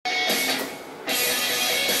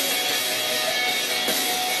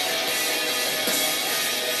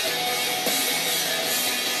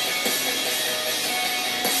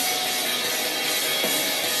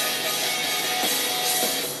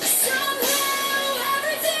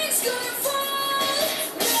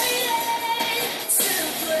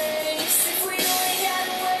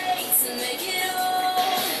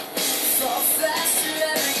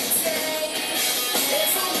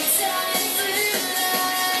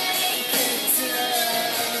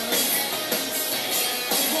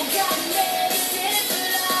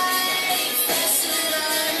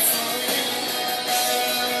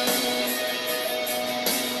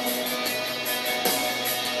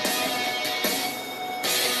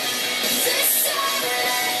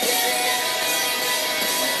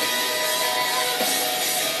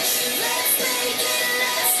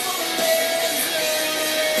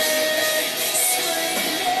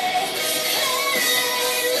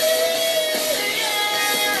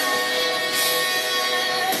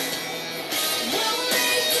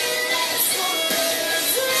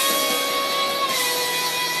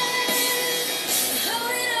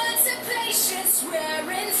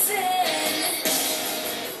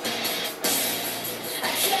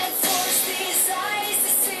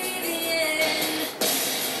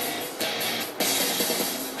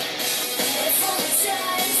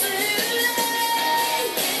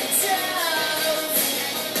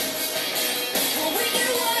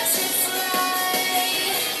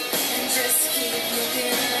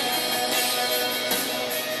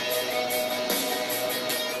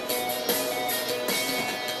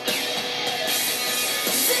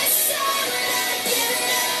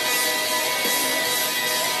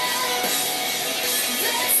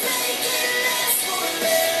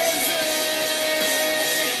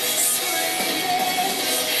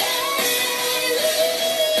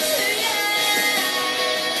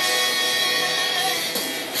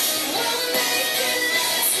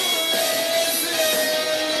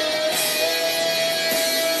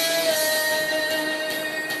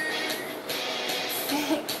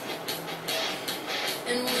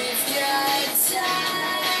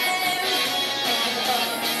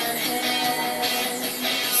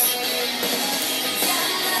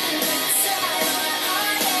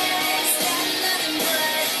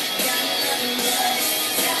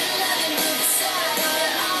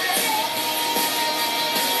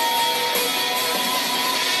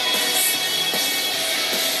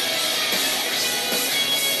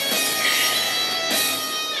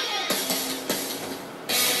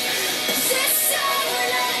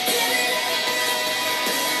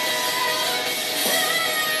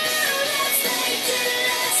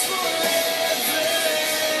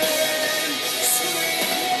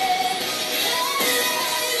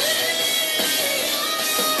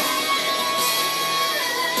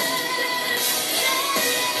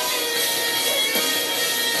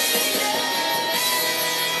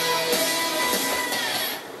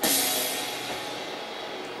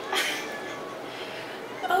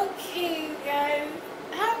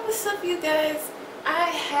what's up, you guys? I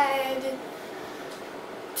had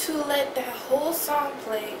to let that whole song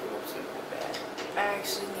play. Oops, my bad. I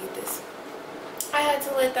actually need this. I had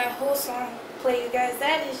to let that whole song play, you guys.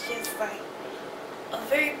 That is just like a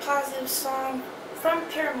very positive song from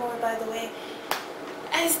Paramore, by the way,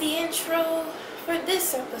 as the intro for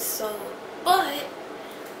this episode. But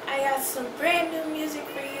I got some brand new music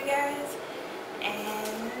for you guys,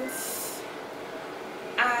 and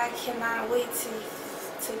I cannot wait to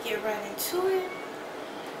get right into it.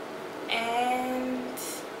 And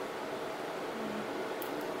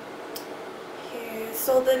here,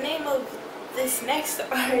 so the name of this next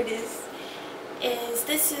artist is,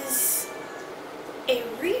 this is a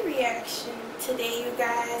re-reaction today, you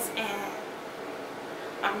guys, and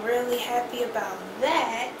I'm really happy about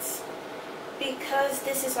that because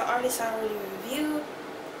this is an artist I already reviewed.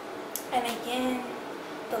 And again,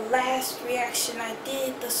 the last reaction I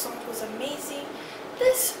did, the song was amazing.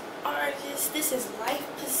 This artist, this is Lyfe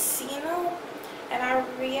Pacino, and I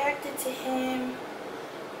reacted to him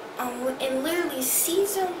in literally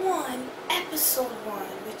season 1, episode 1,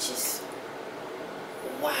 which is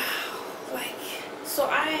wow. Like, so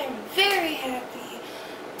I am very happy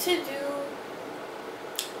to do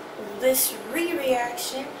this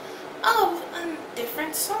re-reaction of a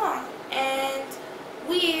different song, and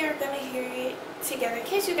we are gonna hear it together in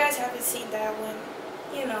case you guys haven't seen that one,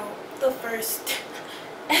 you know, the first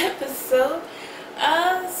episode.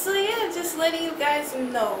 So yeah, just letting you guys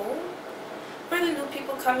know for the new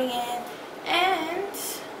people coming in. And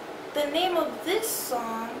the name of this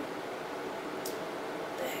song,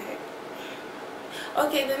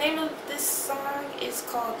 okay, the name of this song is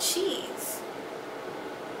called Cheese.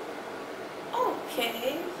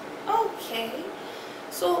 Okay,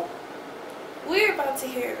 so we're about to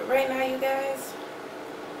hear it right now, you guys,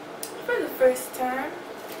 for the first time.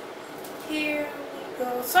 Here we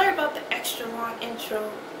go. Sorry about the extra long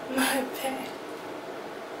intro, my bad.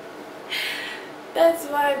 That's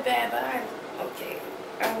my bad. Okay,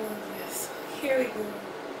 I love this. Here we go.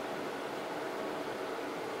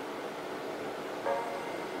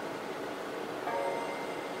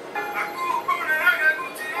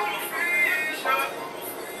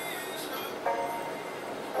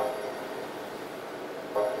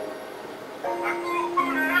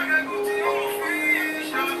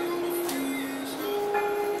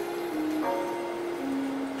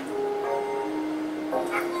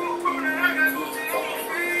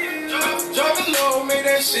 Driving low, make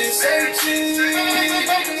that shit say cheese.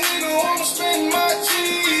 Make a nigga wanna spend my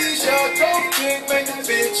cheese. Y'all dope dick, make that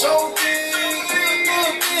bitch OD.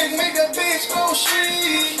 Good dick, make that bitch go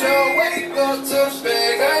street. Y'all wake up to the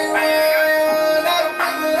bag, I ain't run out of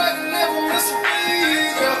breath, but I can never miss a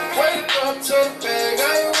beat. Y'all wake up to the bag,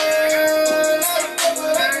 I ain't run out of breath,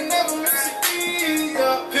 but I can never miss a beat.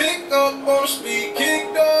 Y'all pick up on the speed, kick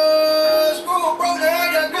doors. Google bro, now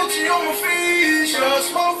I got Gucci on my feet. Y'all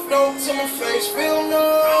smoke dope to my face, feel no.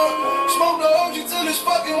 Smoke the OG till it's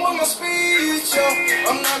fucking with my speech, yo.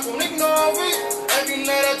 I'm not gonna ignore it. Every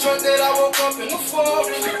night I drunk that I woke up in the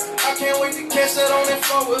forest. I can't wait to catch that on that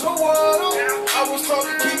floor with the water. I was told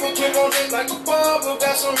to keep a clip on it like a barber.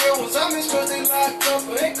 Got some real ones I miss cause they locked up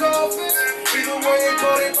in coffins. Either way they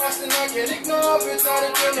go, they Boston, I can't ignore it.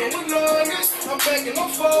 Tired of dealing with lawyers. I'm back and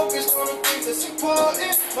I'm focused on the things that's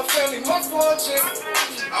important. My family, my fortune.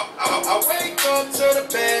 I wake up to the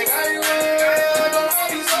bag, I ain't run. Don't all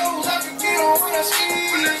these hoes I can get on when I ski.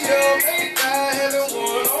 Yo, make that having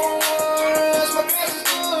one-on-ones. My class is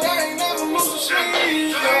good, I ain't never lose a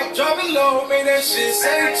sleep. Yo, driving low, make that shit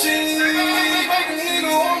say cheese. Make a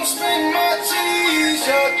nigga wanna spend my cheese.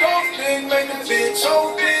 Yo, dope dick, make the bitch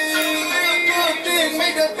OD. Good dick,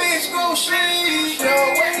 make that bitch go street. Yo,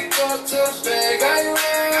 wake up to the bag, I ain't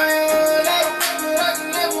run out of breath, but I can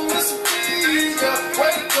never miss a beat. Yo,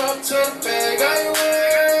 wake up to the bag, I ain't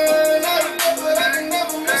run out of breath, but I can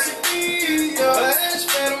never miss a beat. Yo, I ain't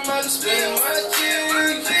spend them, I just spend my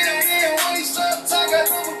cheese. Yeah, waste up, I got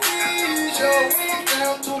double keys. Yo, when I'm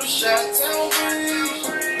down through the shot town breeze.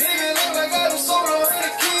 Living like I got a soda and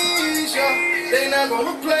the keys. Yo, they not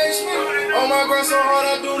gonna replace me. On my grind so hard,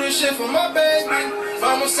 I do this shit for my baby.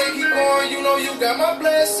 Mama say keep going, you know you got my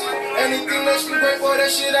blessing. Anything that you break, boy, that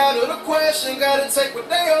shit out of the question. Gotta take what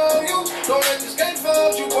they owe you. Don't let this game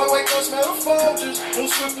fold you, boy, wake up, smell the Folgers. Move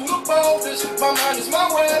swift through the boulders, my mind is my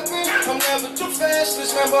weapon. I'm never too fastless,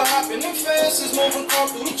 remember hopping them fences. Moving calm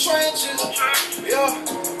through the trenches. Yeah,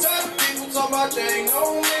 tired of people talk about they ain't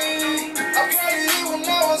know me. I played it when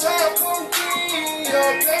I was high cocaine.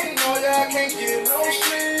 Yeah, they know that I can't get no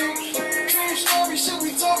sleep. True story, shit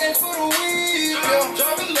we talking for the weed. Yeah,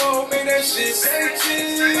 driving low, make that shit say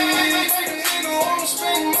cheese. Make a nigga wanna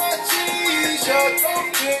spend my cheese. Y'all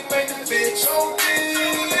dope dick, make a bitch OD.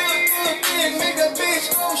 Good dick, make a bitch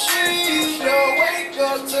go shit. Y'all wake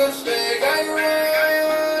up to beg, I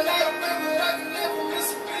run. I can never miss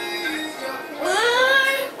a beat.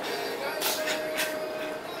 What?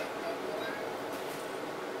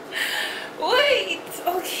 Wait,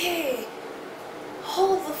 okay.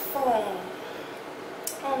 Hold the phone.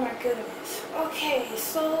 Oh my goodness. Okay,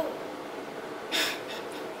 so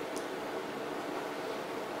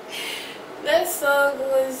that song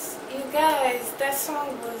was, you guys, that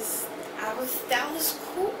was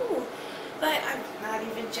cool. Like, I'm not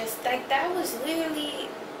even just like, that was literally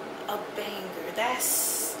a banger.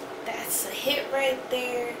 That's a hit right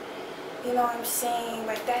there. You know what I'm saying?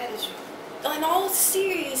 Like, that is, in all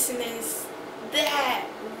seriousness, that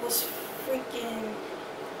was freaking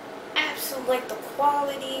absolute. Like, the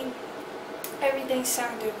quality, everything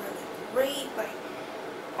sounded really great, like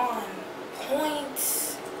on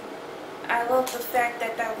point. I love the fact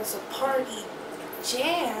that that was a party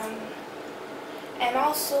jam, and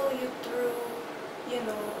also you threw, you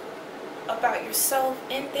know, about yourself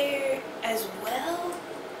in there as well,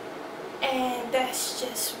 and that's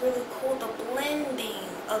just really cool. The blending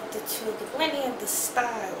of the two, the blending of the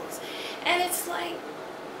styles, and it's like,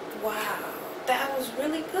 wow, that was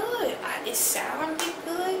really good. It sounded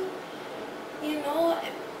good, you know.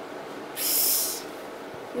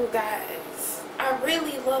 You guys, I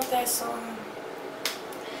really love that song.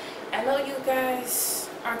 I know you guys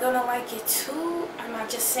are gonna like it too. I'm not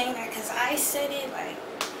just saying that because I said it. Like,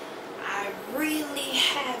 I really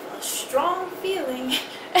have a strong feeling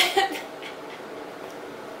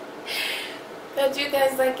that you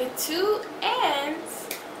guys like it too, and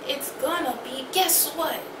it's gonna be, guess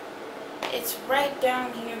what? It's right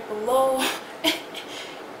down here below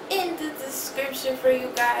in the description for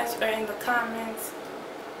you guys, or in the comments.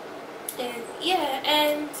 And yeah,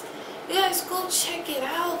 and you guys go check it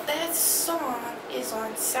out. That song is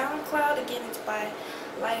on SoundCloud. Again, it's by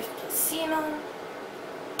Lyfe Pacino,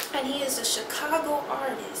 and he is a Chicago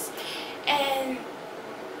artist. And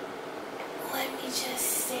let me just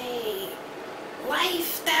say,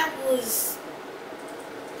 Lyfe, that was,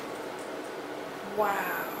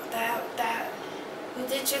 wow. That you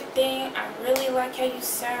did your thing. I really like how you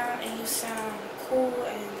sound, and you sound cool,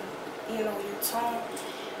 and you know, your tone,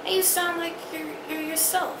 and you sound like you're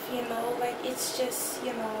yourself, you know. Like, it's just,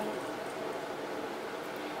 you know,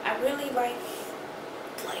 I really like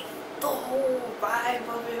the whole vibe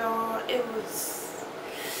of it all. It was,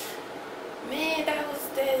 man, that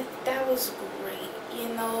was great, you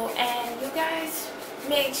know. And you guys,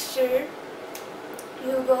 make sure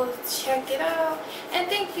you go check it out. And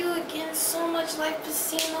thank you again so much, Lyfe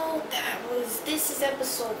Pacino. This is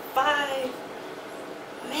episode 5,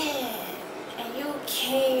 man. And you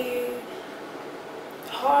came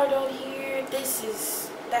hard on here.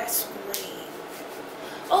 That's great.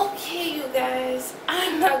 Okay, you guys,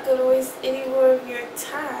 I'm not gonna waste any more of your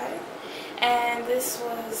time, and this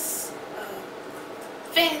was a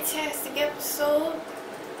fantastic episode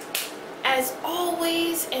as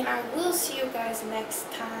always, and I will see you guys next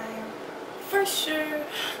time for sure.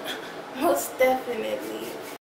 Most definitely.